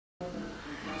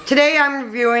Today I'm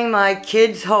reviewing my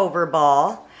kids hover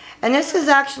ball, and this is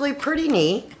actually pretty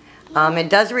neat. It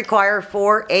does require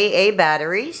 4 AA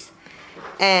batteries,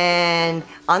 and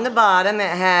on the bottom it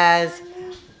has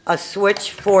a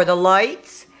switch for the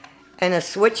lights and a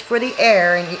switch for the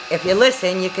air, and if you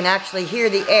listen you can actually hear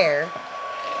the air.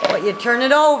 But you turn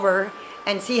it over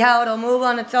and see how it'll move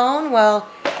on its own. Well,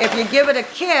 if you give it a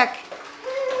kick,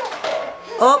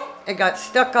 oh, it got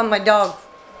stuck on my dog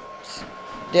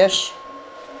dish.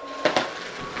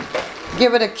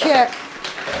 Give it a kick.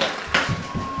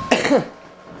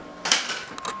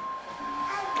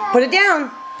 Put it down.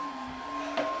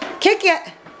 Kick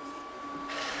it.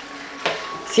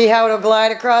 See how it'll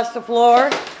glide across the floor?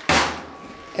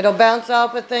 It'll bounce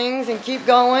off of things and keep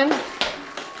going.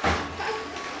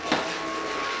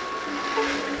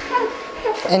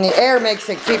 And the air makes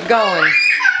it keep going.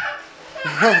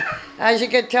 As you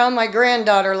can tell, my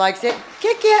granddaughter likes it.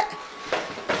 Kick it.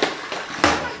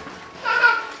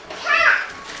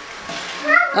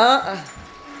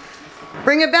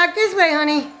 Bring it back this way,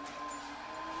 honey.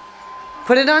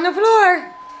 Put it on the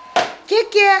floor. Kick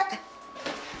it.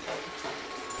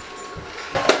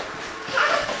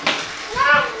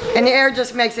 And the air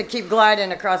just makes it keep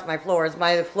gliding across my floors.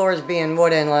 My floors being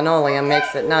wood and linoleum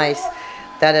makes it nice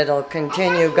that it'll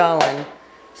continue going.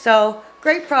 So,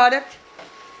 great product.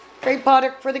 Great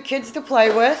product for the kids to play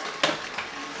with.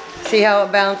 See how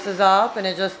it bounces off, and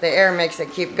the air makes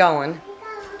it keep going.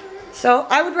 So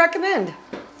I would recommend.